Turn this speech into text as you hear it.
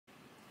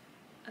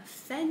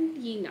Offend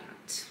ye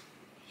not,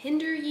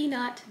 hinder ye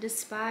not,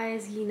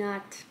 despise ye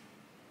not,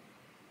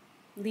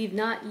 leave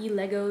not ye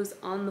Legos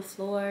on the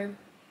floor.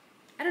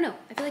 I don't know,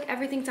 I feel like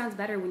everything sounds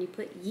better when you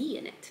put ye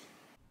in it.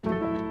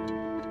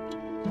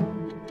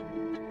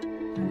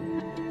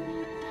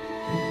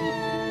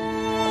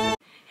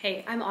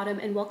 Hey, I'm Autumn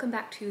and welcome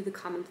back to The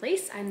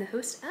Commonplace. I'm the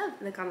host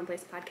of the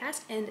Commonplace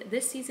podcast, and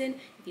this season,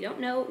 if you don't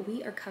know,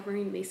 we are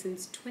covering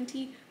Mason's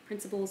 20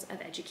 Principles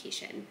of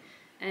Education.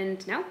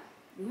 And now,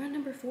 we're on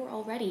number 4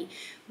 already.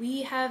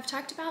 We have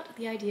talked about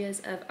the ideas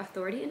of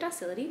authority and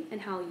docility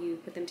and how you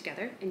put them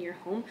together in your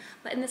home.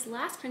 But in this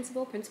last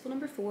principle, principle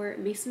number 4,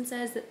 Mason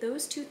says that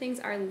those two things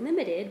are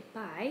limited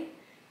by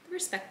the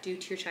respect due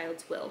to your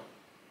child's will.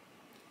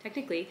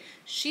 Technically,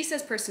 she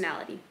says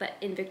personality, but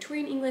in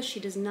Victorian English, she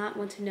does not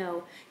want to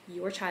know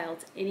your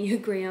child's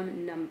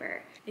Enneagram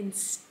number.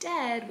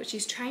 Instead, what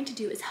she's trying to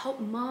do is help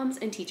moms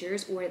and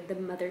teachers, or the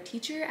mother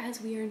teacher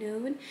as we are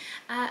known,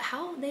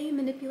 how they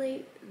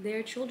manipulate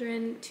their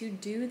children to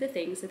do the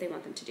things that they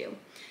want them to do.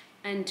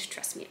 And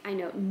trust me, I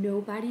know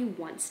nobody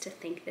wants to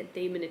think that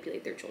they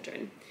manipulate their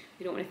children.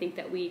 We don't want to think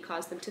that we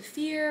cause them to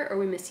fear, or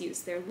we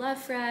misuse their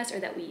love for us, or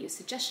that we use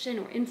suggestion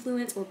or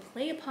influence or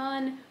play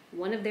upon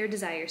one of their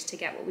desires to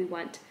get what we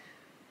want.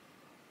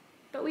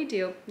 But we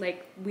do,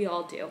 like we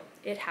all do.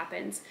 It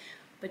happens.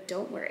 But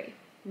don't worry.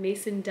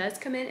 Mason does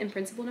come in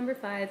principle number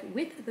 5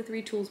 with the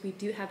 3 tools we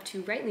do have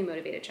to rightly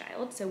motivate a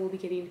child. So we'll be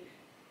getting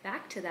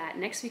back to that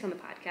next week on the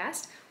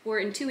podcast, or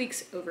in 2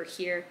 weeks over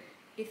here,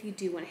 if you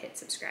do want to hit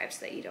subscribe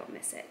so that you don't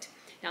miss it.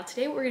 Now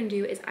today what we're going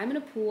to do is I'm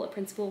going to pull a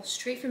principle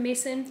straight from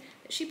Mason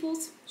that she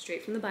pulls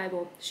straight from the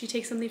Bible. She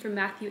takes something from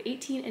Matthew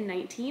 18 and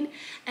 19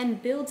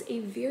 and builds a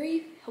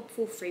very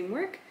helpful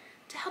framework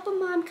to help a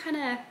mom kind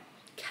of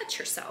catch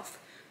herself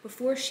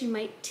before she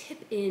might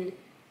tip in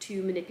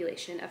to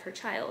manipulation of her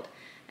child.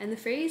 And the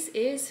phrase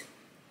is,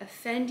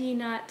 offend ye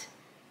not,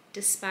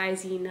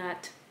 despise ye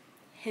not,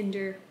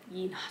 hinder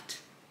ye not.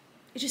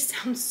 It just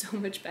sounds so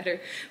much better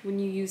when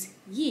you use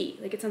ye.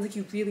 Like it sounds like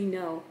you really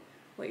know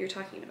what you're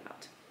talking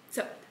about.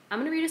 So I'm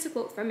going to read us a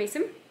quote from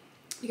Mason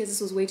because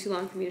this was way too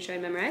long for me to try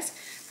and memorize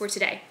for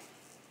today.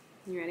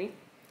 You ready?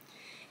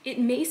 It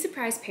may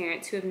surprise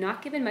parents who have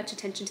not given much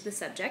attention to the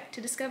subject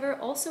to discover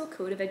also a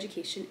code of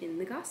education in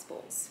the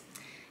Gospels,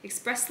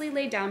 expressly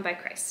laid down by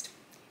Christ.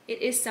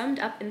 It is summed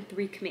up in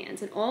 3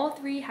 commands, and all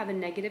 3 have a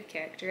negative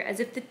character, as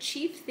if the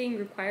chief thing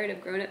required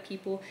of grown-up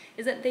people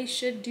is that they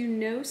should do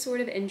no sort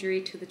of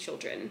injury to the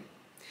children.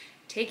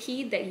 Take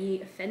heed that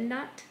ye offend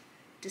not,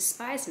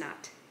 despise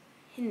not,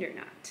 hinder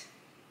not.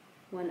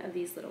 One of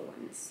these little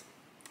ones.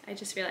 I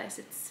just realized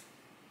it's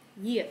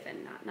ye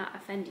offend not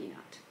offend ye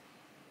not.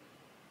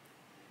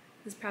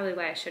 This is probably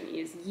why I shouldn't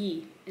use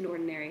ye in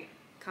ordinary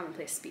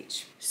commonplace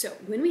speech. So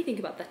when we think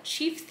about the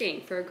chief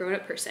thing for a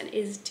grown-up person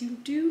is to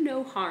do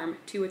no harm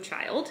to a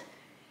child,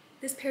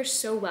 this pairs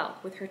so well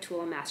with her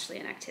tool on masterly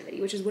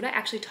inactivity, which is what I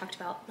actually talked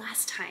about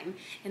last time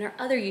in our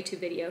other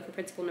YouTube video for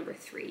principle number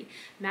 3.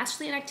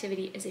 Masterly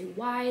inactivity is a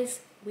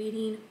wise,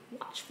 waiting,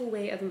 watchful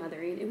way of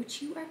mothering in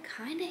which you are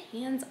kind of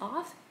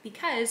hands-off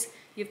because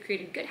you've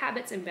created good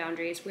habits and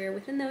boundaries where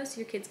within those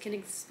your kids can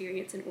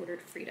experience an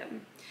ordered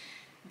freedom.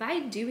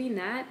 By doing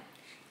that,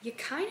 you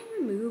kind of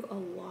remove a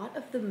lot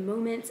of the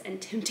moments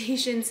and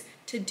temptations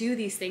to do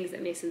these things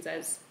that Mason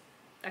says,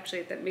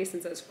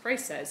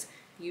 Christ says,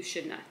 you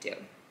should not do.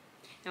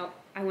 Now,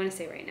 I want to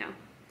say right now,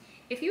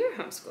 if you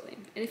were homeschooling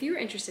and if you were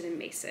interested in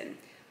Mason,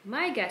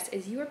 my guess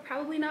is you are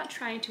probably not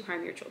trying to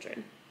harm your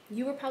children.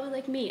 You are probably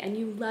like me and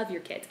you love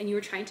your kids and you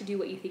are trying to do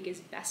what you think is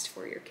best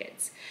for your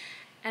kids.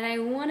 And I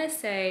want to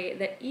say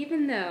that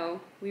even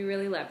though we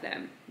really love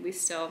them, we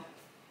still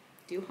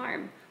do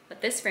harm. But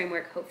this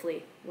framework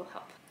hopefully will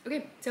help.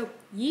 Okay, so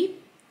ye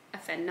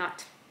offend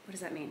not. What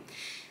does that mean?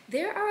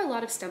 There are a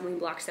lot of stumbling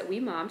blocks that we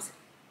moms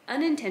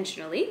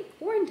unintentionally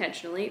or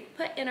intentionally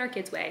put in our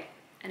kids' way,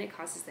 and it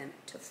causes them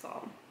to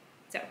fall.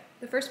 So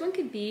the first one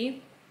could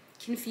be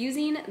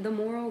confusing the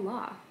moral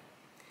law.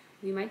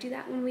 We might do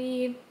that when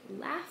we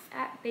laugh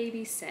at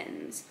baby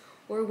sins,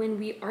 or when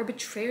we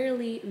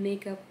arbitrarily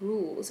make up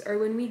rules, or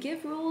when we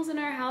give rules in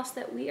our house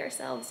that we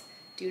ourselves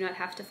do not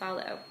have to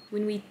follow.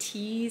 When we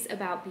tease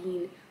about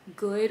being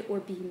good or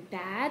being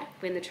bad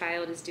when the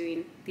child is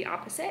doing the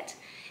opposite,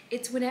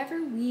 it's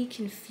whenever we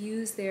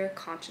confuse their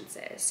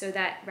consciences so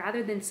that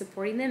rather than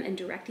supporting them and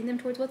directing them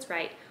towards what's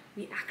right,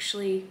 we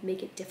actually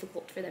make it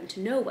difficult for them to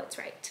know what's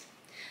right.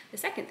 The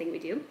second thing we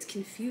do is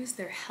confuse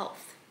their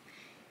health.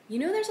 You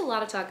know, there's a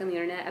lot of talk on the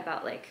internet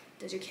about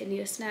does your kid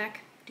need a snack?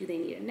 Do they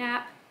need a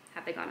nap?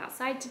 Have they gone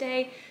outside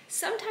today?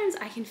 Sometimes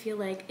I can feel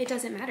like it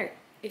doesn't matter.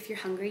 If you're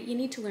hungry, you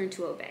need to learn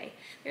to obey.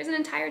 There's an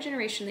entire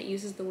generation that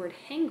uses the word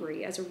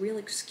hangry as a real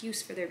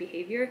excuse for their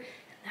behavior, and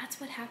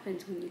that's what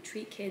happens when you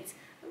treat kids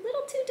a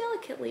little too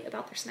delicately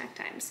about their snack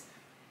times.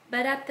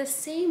 But at the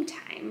same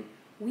time,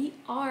 we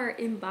are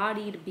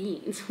embodied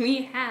beings.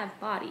 We have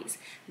bodies.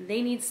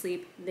 They need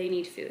sleep, they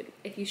need food.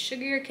 If you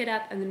sugar your kid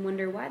up and then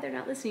wonder why they're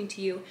not listening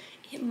to you,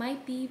 it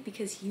might be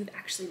because you've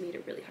actually made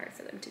it really hard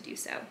for them to do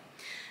so.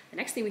 The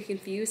next thing we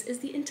confuse is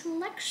the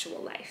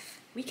intellectual life.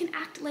 We can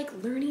act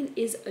like learning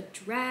is a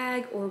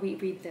drag, or we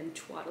read them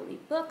twaddly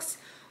books,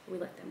 or we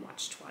let them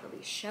watch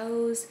twaddly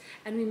shows,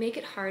 and we make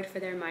it hard for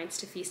their minds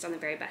to feast on the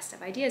very best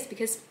of ideas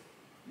because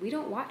we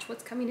don't watch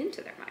what's coming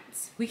into their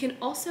minds. We can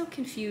also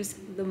confuse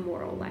the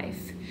moral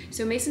life.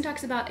 So Mason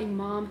talks about a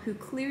mom who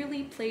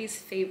clearly plays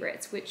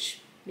favorites,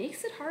 which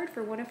makes it hard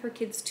for one of her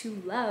kids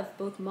to love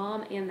both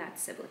mom and that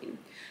sibling.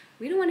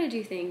 We don't want to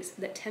do things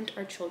that tempt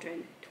our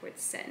children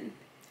towards sin.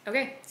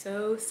 Okay,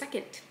 so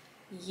second,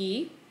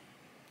 ye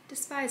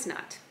despise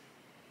not.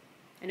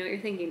 I know what you're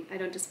thinking. I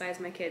don't despise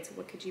my kids.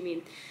 What could you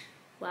mean?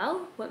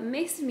 Well, what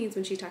Mason means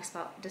when she talks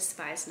about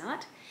despise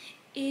not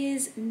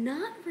is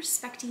not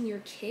respecting your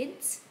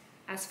kids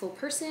as full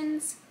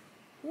persons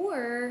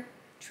or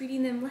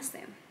treating them less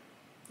than.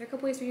 There are a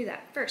couple ways we do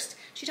that. First,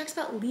 she talks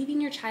about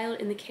leaving your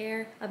child in the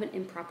care of an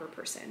improper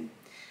person.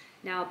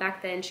 Now,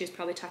 back then, she was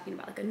probably talking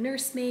about like a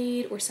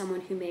nursemaid or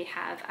someone who may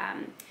have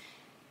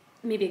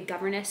maybe a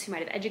governess who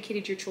might have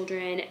educated your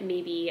children,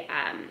 maybe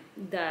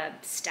the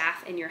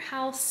staff in your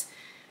house.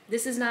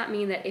 This does not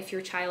mean that if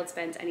your child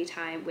spends any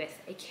time with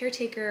a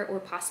caretaker, or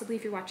possibly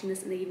if you're watching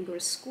this and they even go to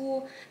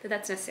school, that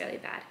that's necessarily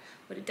bad.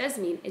 What it does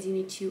mean is you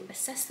need to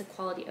assess the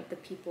quality of the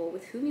people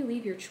with whom you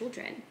leave your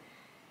children.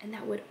 And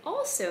that would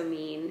also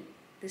mean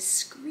the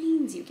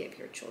screens you give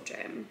your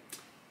children.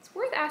 It's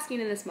worth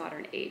asking in this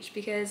modern age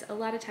because a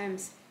lot of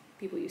times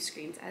people use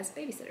screens as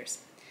babysitters.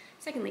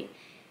 Secondly,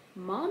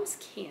 moms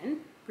can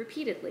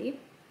repeatedly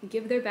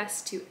give their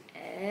best to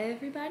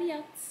everybody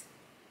else,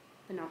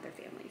 but not their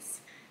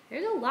families.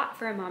 There's a lot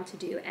for a mom to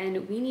do,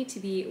 and we need to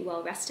be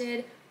well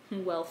rested,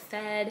 well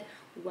fed,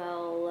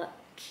 well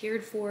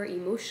cared for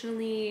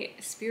emotionally,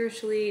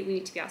 spiritually. We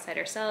need to be outside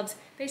ourselves.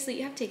 Basically,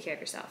 you have to take care of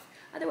yourself.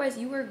 Otherwise,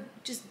 you are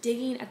just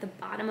digging at the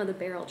bottom of the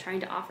barrel trying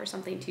to offer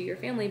something to your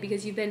family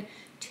because you've been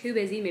too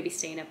busy, maybe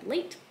staying up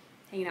late,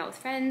 hanging out with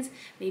friends.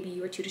 Maybe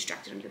you are too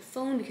distracted on your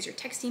phone because you're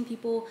texting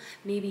people.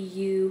 Maybe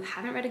you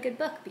haven't read a good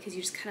book because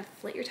you just kind of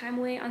flit your time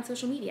away on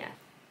social media.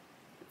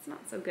 It's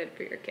not so good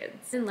for your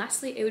kids. And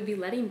lastly, it would be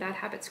letting bad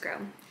habits grow.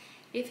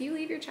 If you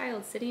leave your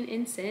child sitting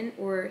in sin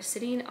or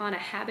sitting on a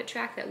habit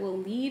track that will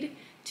lead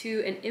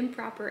to an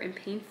improper and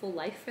painful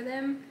life for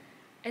them,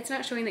 it's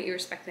not showing that you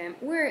respect them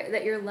or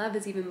that your love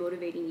is even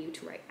motivating you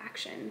to right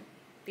action.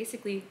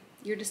 Basically,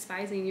 you're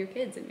despising your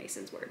kids, in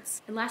Mason's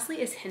words. And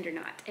lastly is hinder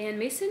not. And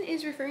Mason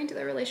is referring to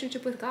their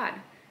relationship with God.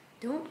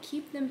 Don't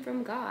keep them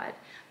from God.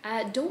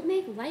 Don't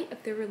make light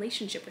of their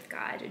relationship with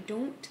God.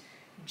 Don't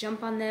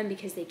jump on them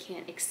because they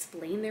can't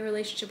explain their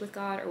relationship with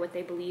God or what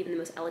they believe in the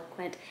most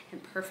eloquent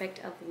and perfect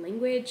of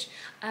language.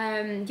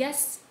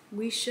 Yes,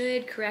 we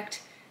should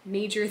correct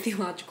major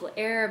theological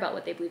error about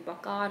what they believe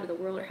about God or the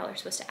world or how they're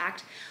supposed to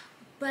act,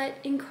 but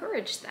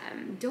encourage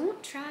them.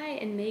 Don't try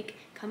and make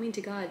coming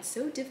to God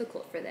so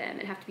difficult for them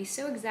and have to be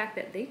so exact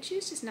that they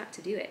choose just not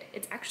to do it.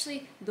 It's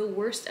actually the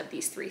worst of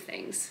these three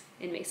things,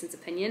 in Mason's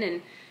opinion,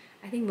 and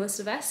I think most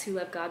of us who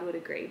love God would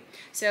agree.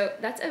 So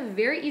that's a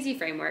very easy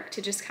framework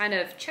to just kind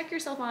of check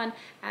yourself on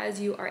as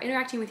you are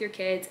interacting with your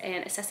kids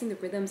and assessing the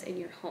rhythms in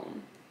your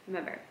home.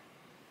 Remember,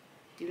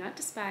 do not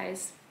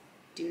despise,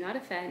 do not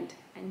offend,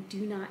 and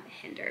do not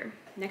hinder.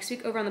 Next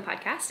week over on the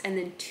podcast, and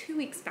then 2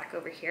 weeks back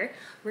over here,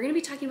 we're going to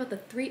be talking about the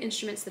 3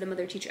 instruments that a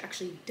mother teacher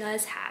actually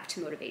does have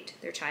to motivate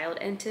their child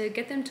and to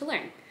get them to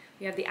learn.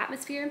 We have the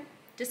atmosphere,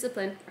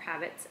 discipline or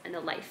habits, and the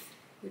life,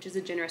 which is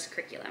a generous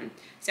curriculum.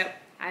 So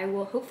I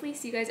will hopefully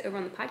see you guys over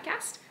on the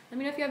podcast. Let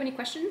me know if you have any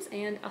questions,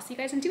 and I'll see you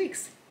guys in 2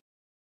 weeks.